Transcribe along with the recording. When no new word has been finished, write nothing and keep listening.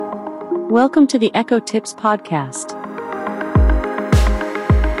Welcome to the Echo Tips Podcast.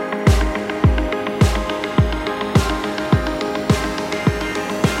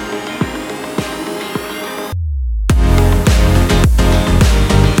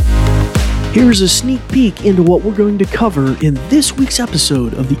 Here's a sneak peek into what we're going to cover in this week's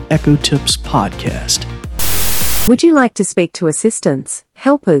episode of the Echo Tips Podcast. Would you like to speak to assistants,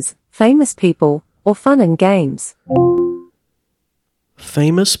 helpers, famous people, or fun and games?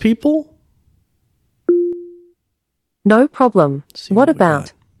 Famous people? No problem. What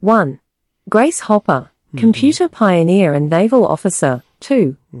about 1. Grace Hopper, computer pioneer and naval officer.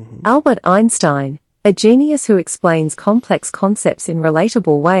 2. Albert Einstein, a genius who explains complex concepts in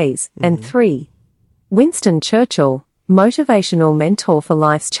relatable ways. And 3. Winston Churchill, motivational mentor for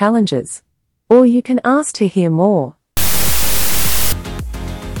life's challenges. Or you can ask to hear more.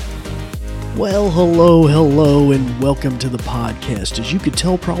 Well, hello, and welcome to the podcast. As you could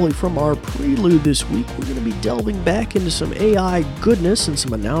tell probably from our prelude this week, we're going to be delving back into some AI goodness and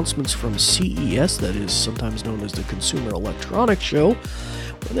some announcements from CES, that is sometimes known as the Consumer Electronics Show,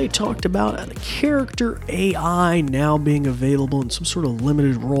 where they talked about a Character.AI now being available in some sort of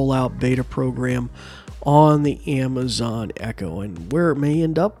limited rollout beta program on the Amazon Echo. And where it may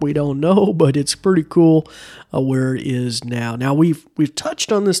end up, we don't know, but it's pretty cool where it is now. Now, we've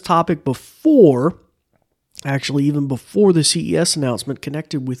touched on this topic before, actually even before the CES announcement,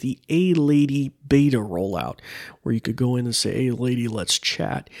 connected with the A-Lady beta rollout, where you could go in and say, "Hey, lady, let's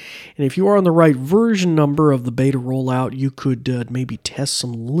chat." And if you are on the right version number of the beta rollout, you could maybe test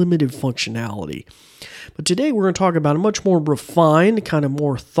some limited functionality. But today we're going to talk about a much more refined, kind of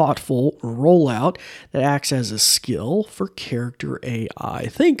more thoughtful rollout that acts as a skill for Character.AI.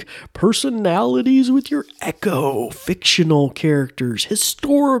 Think personalities with your Echo, fictional characters,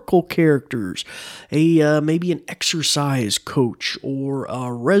 historical characters, maybe an exercise coach or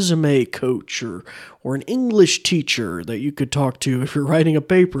a resume coach or an English teacher that you could talk to if you're writing a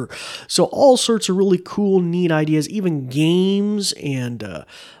paper. So all sorts of really cool, neat ideas, even games and a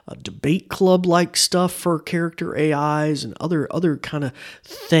debate club-like stuff for character AIs and other kind of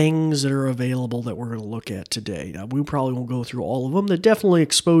things that are available that we're going to look at today. Now, we probably won't go through all of them. They definitely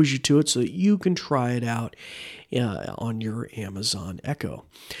expose you to it so that you can try it out on your Amazon Echo.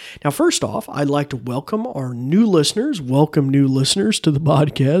 Now, first off, I'd like to welcome our new listeners. Welcome new listeners to the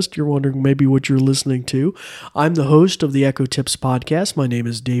podcast. You're wondering maybe what you're listening to. I'm the host of the Echo Tips Podcast. My name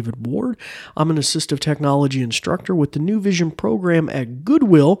is David Ward. I'm an assistive technology instructor with the New Vision program at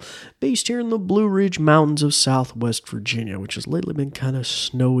Goodwill, based here in the Blue Ridge Mountains of Southwest Virginia, which has lately been kind of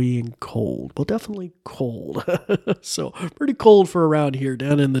snowy and cold. Well, definitely cold. So pretty cold for around here,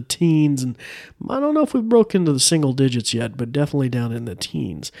 down in the teens. And I don't know if we've broken into the single digits yet, but definitely down in the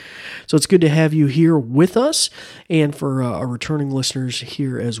teens. So it's good to have you here with us, and for our returning listeners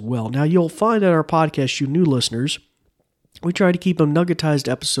here as well. Now, you'll find at our podcast, you new listeners, we try to keep them nuggetized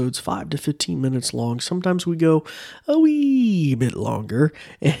episodes 5 to 15 minutes long. Sometimes we go a wee bit longer,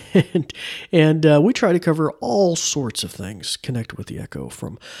 and we try to cover all sorts of things connected with the Echo,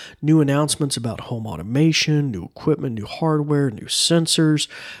 from new announcements about home automation, new equipment, new hardware, new sensors.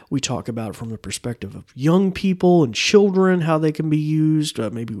 We talk about it from the perspective of young people and children, how they can be used,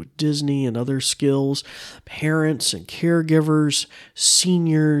 maybe with Disney and other skills, parents and caregivers,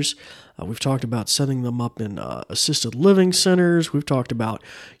 seniors. We've talked about setting them up in assisted living centers. We've talked about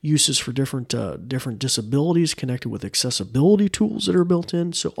uses for different disabilities connected with accessibility tools that are built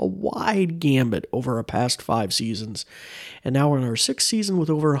in. So a wide gambit over our past 5 seasons. And now we're in our 6th season with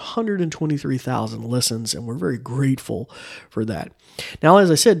over 123,000 listens, and we're very grateful for that. Now,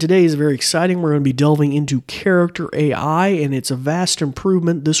 as I said, today is very exciting. We're going to be delving into Character.AI, and it's a vast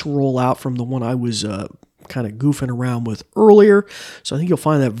improvement, this rollout, from the one I was kind of goofing around with earlier. So I think you'll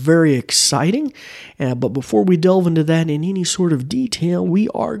find that very exciting. But before we delve into that in any sort of detail, we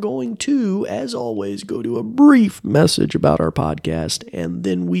are going to, as always, go to a brief message about our podcast, and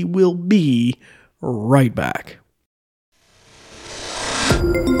then we will be right back.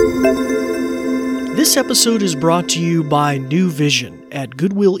 This episode is brought to you by New Vision at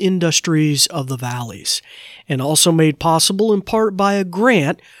Goodwill Industries of the Valleys, and also made possible in part by a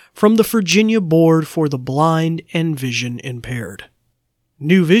grant from the Virginia Board for the Blind and Vision Impaired.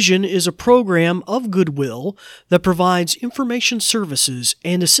 New Vision is a program of Goodwill that provides information services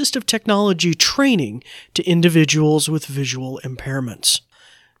and assistive technology training to individuals with visual impairments.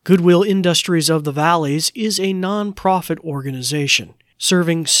 Goodwill Industries of the Valleys is a nonprofit organization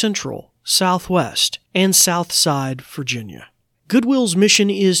serving Central, Southwest, and Southside Virginia. Goodwill's mission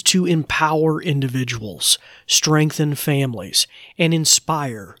is to empower individuals, strengthen families, and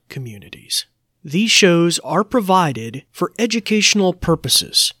inspire communities. These shows are provided for educational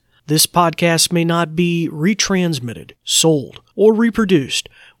purposes. This podcast may not be retransmitted, sold, or reproduced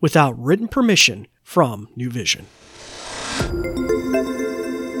without written permission from New Vision.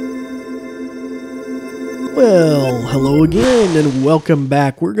 Well, hello again and welcome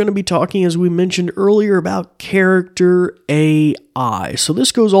back. We're going to be talking, as we mentioned earlier, about Character.AI. So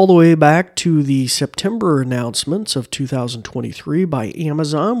this goes all the way back to the September announcements of 2023 by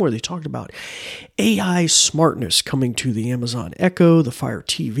Amazon, where they talked about AI smartness coming to the Amazon Echo, the Fire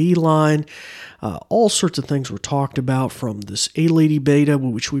TV line. All sorts of things were talked about from this A-Lady beta,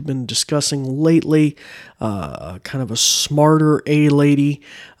 which we've been discussing lately. Kind of a smarter A-Lady,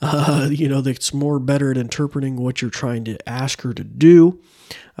 that's more better at interpreting what you're trying to ask her to do.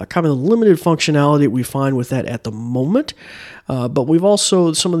 Kind of the limited functionality that we find with that at the moment. But we've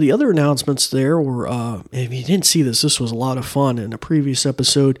also, some of the other announcements there were, if you didn't see this was a lot of fun in a previous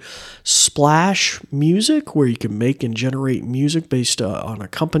episode, Splash Music, where you can make and generate music based on a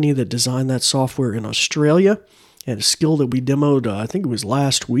company that designed that software in Australia. And a skill that we demoed, I think it was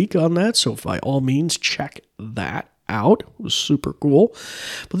last week on that, so by all means, check that out. It was super cool.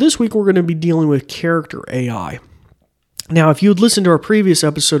 But this week we're going to be dealing with Character.AI. Now, if you had listened to our previous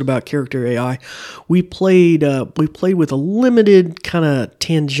episode about Character.AI, we played with a limited kind of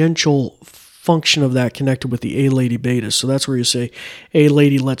tangential function of that connected with the A-Lady beta. So that's where you say,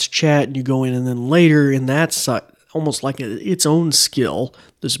 A-Lady, let's chat, and you go in, and then later in that site, almost like its own skill,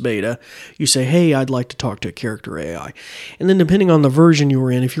 this beta, you say, hey, I'd like to talk to Character.AI. And then depending on the version you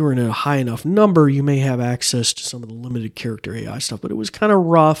were in, if you were in a high enough number, you may have access to some of the limited Character.AI stuff. But it was kind of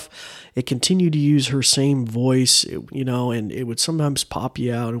rough. It continued to use her same voice, and it would sometimes pop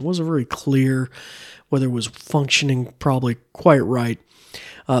you out. It wasn't very clear whether it was functioning probably quite right.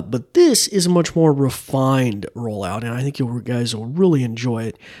 But this is a much more refined rollout, and I think you guys will really enjoy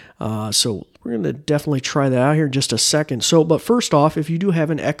it. So we're going to definitely try that out here in just a second. But first off, if you do have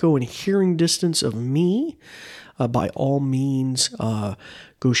an echo and hearing distance of me, by all means,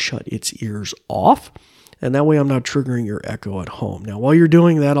 go shut its ears off. And that way I'm not triggering your echo at home. Now, while you're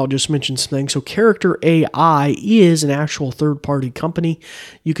doing that, I'll just mention some things. So Character.AI is an actual third-party company.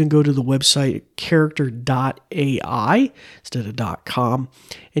 You can go to the website Character.AI instead of .com,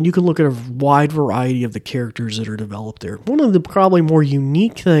 and you can look at a wide variety of the characters that are developed there. One of the probably more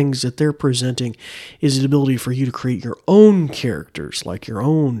unique things that they're presenting is the ability for you to create your own characters, like your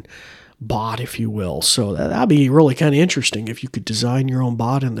own bot, if you will. So that'd be really kind of interesting if you could design your own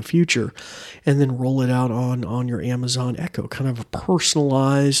bot in the future and then roll it out on your Amazon Echo, kind of a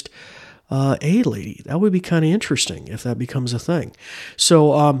personalized A-Lady. That would be kind of interesting if that becomes a thing.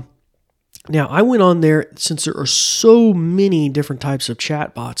 So now I went on there, since there are so many different types of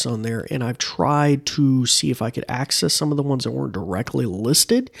chatbots on there, and I've tried to see if I could access some of the ones that weren't directly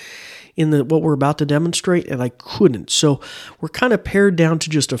listed in what we're about to demonstrate, and I couldn't. So we're kind of pared down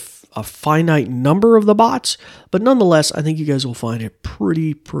to just a finite number of the bots, but nonetheless, I think you guys will find it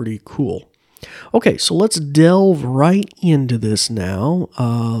pretty cool. Okay, so let's delve right into this now.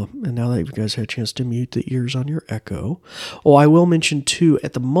 And now that you guys had a chance to mute the ears on your Echo. Oh, I will mention too,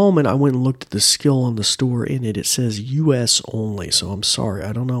 at the moment, I went and looked at the skill on the store in it. It says US only, so I'm sorry.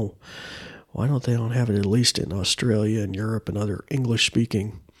 I don't know. Why don't they have it at least in Australia and Europe and other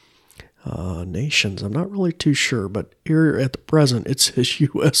English-speaking nations? I'm not really too sure, but here at the present it says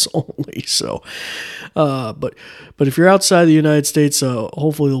U.S. only. So, but if you're outside the United States,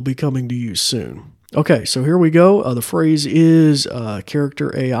 hopefully they'll be coming to you soon. Okay, so here we go. The phrase is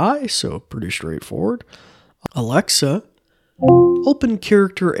Character.AI, so pretty straightforward. Alexa, open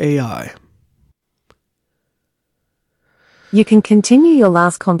Character.AI. You can continue your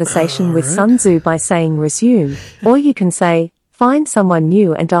last conversation with Sun Tzu by saying resume, or you can say, find someone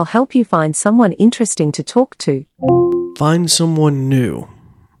new and I'll help you find someone interesting to talk to. Find someone new.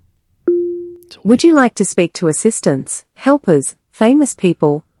 Would you like to speak to assistants, helpers, famous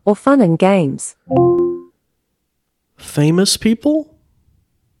people, or fun and games? Famous people?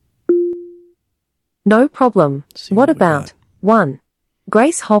 No problem. What about 1.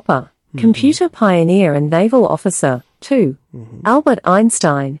 Grace Hopper, computer pioneer and naval officer. 2. Albert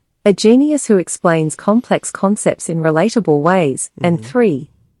Einstein, a genius who explains complex concepts in relatable ways. And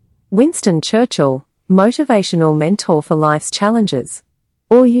 3. Winston Churchill, motivational mentor for life's challenges.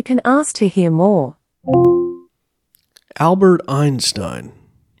 Or you can ask to hear more. Albert Einstein.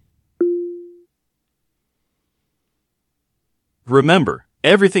 Remember,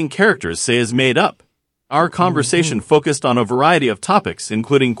 everything characters say is made up. Our conversation focused on a variety of topics,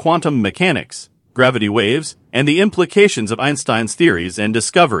 including quantum mechanics, gravity waves, and the implications of Einstein's theories and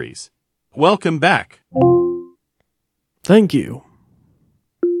discoveries. Welcome back. Thank you.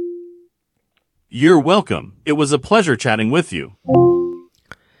 You're welcome. It was a pleasure chatting with you.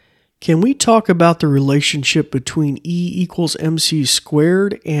 Can we talk about the relationship between E equals mc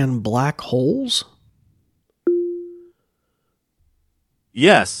squared and black holes?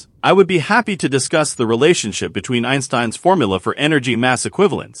 Yes, I would be happy to discuss the relationship between Einstein's formula for energy mass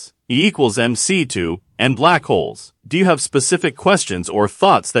equivalence, E equals mc2, and black holes. Do you have specific questions or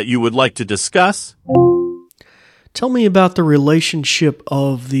thoughts that you would like to discuss? Tell me about the relationship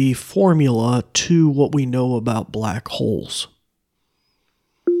of the formula to what we know about black holes.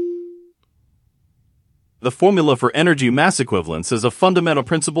 The formula for energy mass equivalence is a fundamental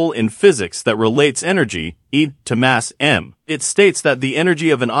principle in physics that relates energy, E, to mass, m. It states that the energy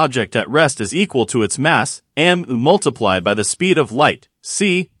of an object at rest is equal to its mass, m, multiplied by the speed of light,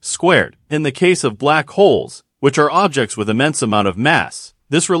 c, squared. In the case of black holes, which are objects with immense amount of mass,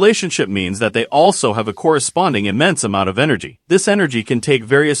 this relationship means that they also have a corresponding immense amount of energy. This energy can take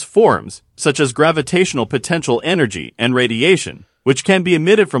various forms, such as gravitational potential energy and radiation, which can be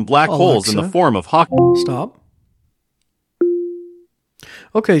emitted from black holes in the form of Hawking. Stop.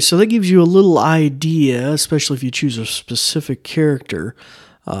 Okay, so that gives you a little idea, especially if you choose a specific character,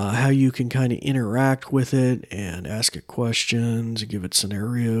 how you can kind of interact with it and ask it questions, give it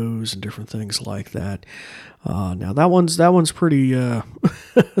scenarios and different things like that. Now that one's pretty.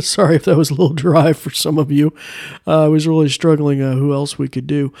 Sorry if that was a little dry for some of you. I was really struggling. Who else we could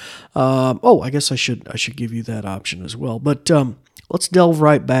do? I guess I should give you that option as well. But let's delve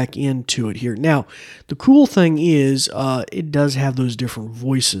right back into it here. Now, the cool thing is it does have those different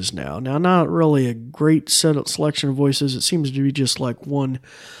voices now. Now, not really a great selection of voices. It seems to be just like one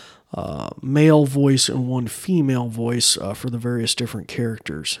male voice and one female voice for the various different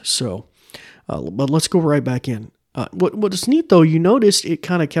characters. So, but let's go right back in. What's neat, though, you noticed it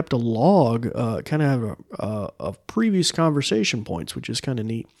kind of kept a log, kind of of previous conversation points, which is kind of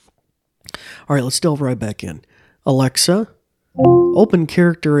neat. All right, let's delve right back in. Alexa, open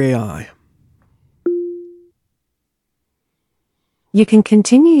Character.AI. You can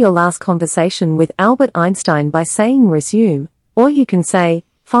continue your last conversation with Albert Einstein by saying resume, or you can say,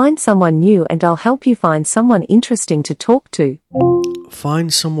 find someone new and I'll help you find someone interesting to talk to.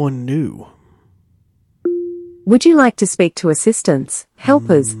 Find someone new. Would you like to speak to assistants,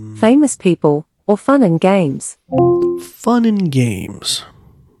 helpers, famous people, or fun and games? Fun and games.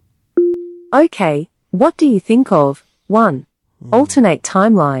 Okay, what do you think of 1. Alternate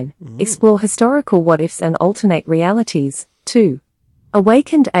timeline, explore historical what-ifs and alternate realities. 2.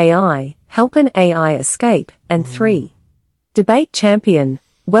 Awakened AI, help an AI escape. And 3. Debate champion,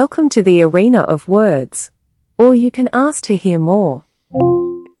 welcome to the arena of words. Or you can ask to hear more.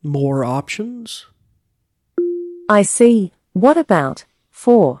 More options? I see. What about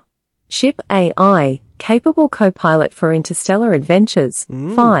 4. Ship AI, capable co-pilot for interstellar adventures.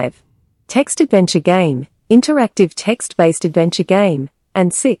 5. Text adventure game, interactive text-based adventure game.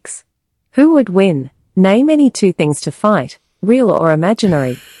 And 6. Who would win? Name any 2 things to fight, real or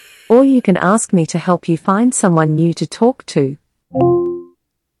imaginary. Or you can ask me to help you find someone new to talk to.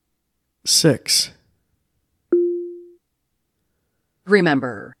 6.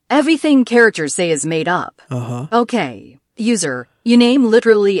 Remember, everything characters say is made up. Okay, user, you name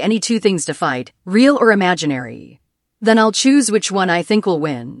literally any 2 things to fight, real or imaginary. Then I'll choose which one I think will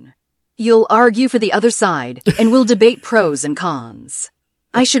win. You'll argue for the other side, and we'll debate pros and cons.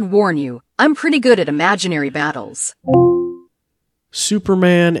 I should warn you, I'm pretty good at imaginary battles.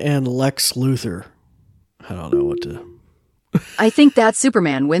 Superman and Lex Luthor. I don't know what to... I think that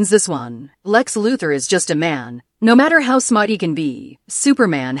Superman wins this one. Lex Luthor is just a man. No matter how smart he can be,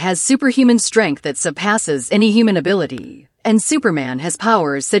 Superman has superhuman strength that surpasses any human ability. And Superman has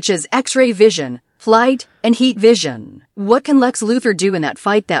powers such as X-ray vision, flight, and heat vision. What can Lex Luthor do in that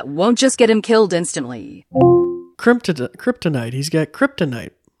fight that won't just get him killed instantly? Kryptonite. He's got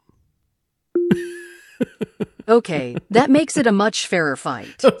kryptonite. Okay, that makes it a much fairer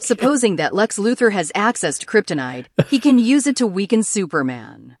fight. Okay. Supposing that Lex Luthor has access to kryptonite, he can use it to weaken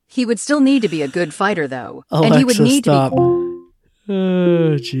Superman. He would still need to be a good fighter, though. Alexa, and he would need stop. to be...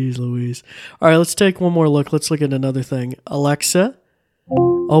 Oh, jeez Louise. All right, let's take one more look. Let's look at another thing. Alexa,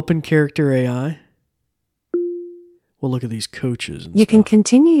 open Character.AI. We'll look at these coaches and You stuff. can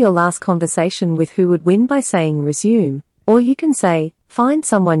continue your last conversation with who would win by saying resume, or you can say, find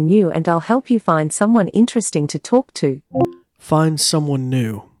someone new and I'll help you find someone interesting to talk to. Find someone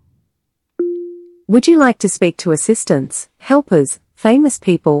new. Would you like to speak to assistants, helpers, famous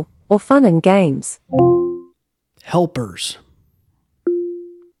people, or fun and games? Helpers.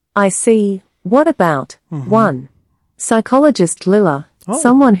 I see. What about 1. Psychologist Lila,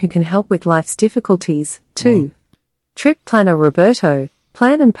 someone who can help with life's difficulties. 2. Trip planner Roberto,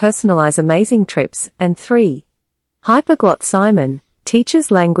 plan and personalize amazing trips. And 3. Hyperglot Simon,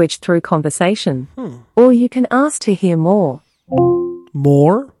 teaches language through conversation. Or you can ask to hear more.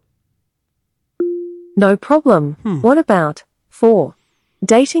 More? No problem. What about 4.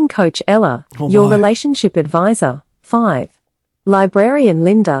 Dating coach Ella, your relationship advisor. 5. Librarian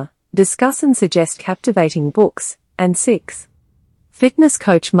Linda, discuss and suggest captivating books. And 6. Fitness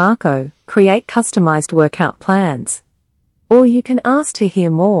coach Marco, create customized workout plans. Or you can ask to hear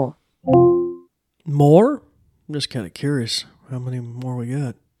more. More? I'm just kind of curious how many more we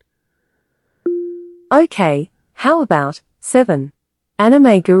got. Okay, how about 7.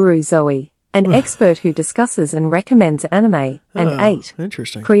 Anime guru Zoe, an expert who discusses and recommends anime. And 8.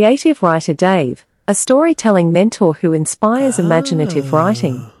 Interesting. Creative writer Dave, a storytelling mentor who inspires imaginative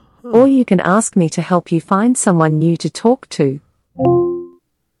writing. Or you can ask me to help you find someone new to talk to.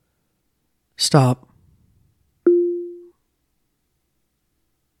 Stop.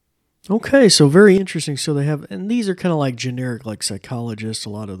 Okay, so very interesting. So they have, and these are kind of like generic, like psychologists, a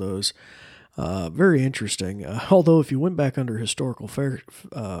lot of those. Very interesting. Although if you went back under historical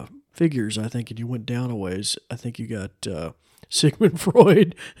figures, I think, and you went down a ways, I think you got Sigmund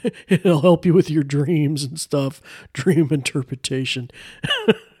Freud. It'll help you with your dreams and stuff, dream interpretation.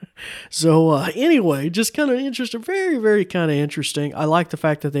 So anyway, just kind of interesting, very, very kind of interesting. I like the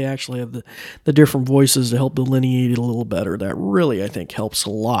fact that they actually have the different voices to help delineate it a little better. That really, I think, helps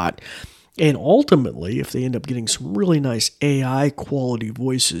a lot. And ultimately, if they end up getting some really nice AI quality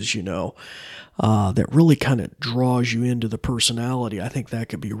voices, that really kind of draws you into the personality, I think that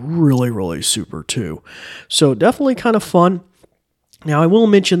could be really, really super too. So definitely kind of fun. Now, I will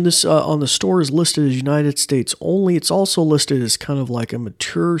mention this on the store is listed as United States only. It's also listed as kind of like a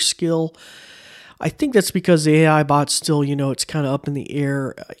mature skill. I think that's because the AI bot still, it's kind of up in the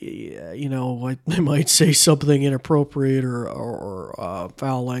air. They might say something inappropriate or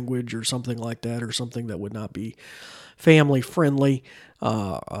foul language or something like that, or something that would not be family friendly,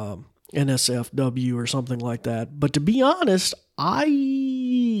 NSFW or something like that. But to be honest,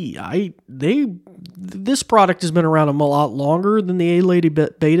 this product has been around a lot longer than the A-Lady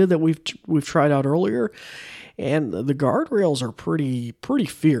beta that we've tried out earlier, and the guardrails are pretty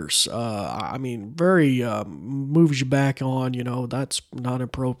fierce. Very moves you back on, that's not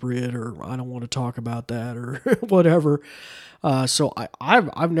appropriate, or I don't want to talk about that, or whatever. So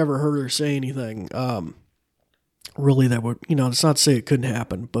I've never heard her say anything really that would, it's not to say it couldn't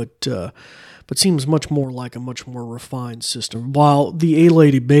happen, but seems much more like a much more refined system. While the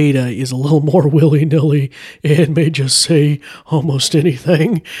A-Lady beta is a little more willy-nilly and may just say almost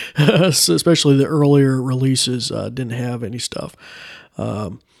anything, so especially the earlier releases didn't have any stuff.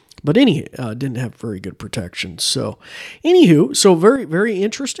 But didn't have very good protection. So, so very, very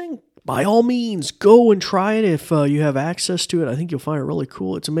interesting. By all means, go and try it if you have access to it. I think you'll find it really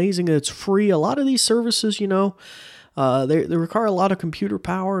cool. It's amazing that it's free. A lot of these services, they require a lot of computer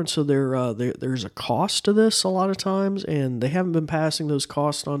power, and so there's a cost to this a lot of times, and they haven't been passing those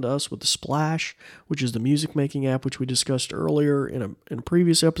costs on to us with the Splash, which is the music making app, which we discussed earlier in a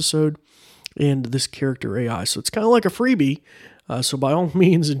previous episode, and this Character.AI. So it's kind of like a freebie. So by all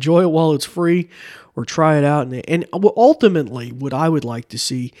means, enjoy it while it's free, or try it out. And ultimately, what I would like to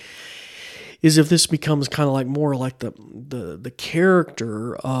see is if this becomes kind of like more like the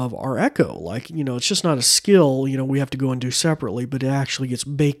character of our Echo. Like, it's just not a skill, we have to go and do separately, but it actually gets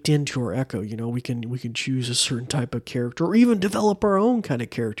baked into our Echo. We can choose a certain type of character, or even develop our own kind of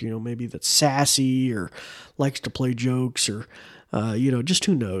character, maybe that's sassy or likes to play jokes, or just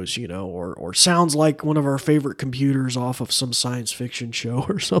who knows, or sounds like one of our favorite computers off of some science fiction show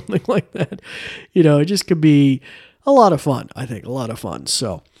or something like that. It just could be a lot of fun, I think, a lot of fun.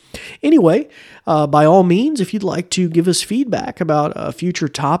 So anyway, by all means, if you'd like to give us feedback about a future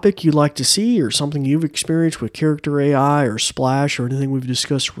topic you'd like to see, or something you've experienced with Character.AI or Splash, or anything we've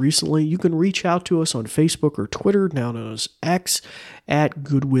discussed recently, you can reach out to us on Facebook or Twitter, now known as X, at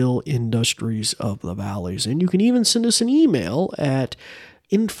Goodwill Industries of the Valleys. And you can even send us an email at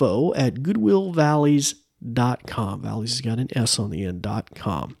info@goodwillvalleys.com. Valleys has got an S on the end,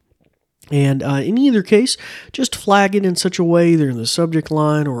 .com. And in either case, just flag it in such a way, either in the subject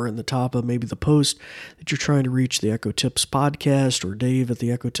line or in the top of maybe the post, that you're trying to reach the Echo Tips Podcast, or Dave at the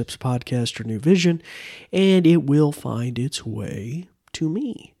Echo Tips Podcast, or New Vision, and it will find its way to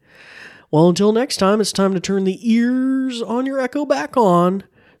me. Well, until next time, it's time to turn the ears on your Echo back on.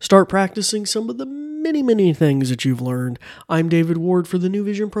 Start practicing some of the many, many things that you've learned. I'm David Ward for the New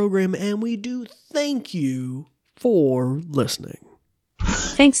Vision program, and we do thank you for listening.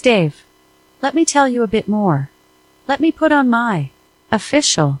 Thanks, Dave. Let me tell you a bit more. Let me put on my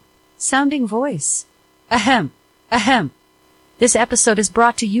official sounding voice. Ahem, ahem. This episode is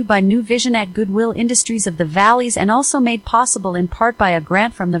brought to you by New Vision at Goodwill Industries of the Valleys and also made possible in part by a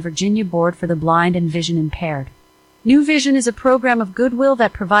grant from the Virginia Board for the Blind and Vision Impaired. New Vision is a program of Goodwill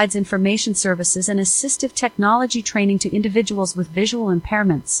that provides information services and assistive technology training to individuals with visual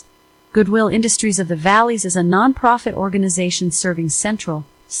impairments. Goodwill Industries of the Valleys is a nonprofit organization serving Central,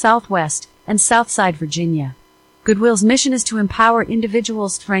 Southwest, and Southside Virginia. Goodwill's mission is to empower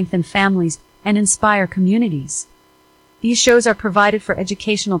individuals, strengthen families, and inspire communities. These shows are provided for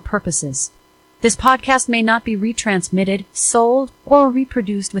educational purposes. This podcast may not be retransmitted, sold, or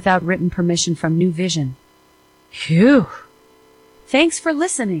reproduced without written permission from New Vision. Phew! Thanks for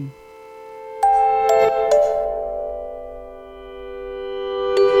listening.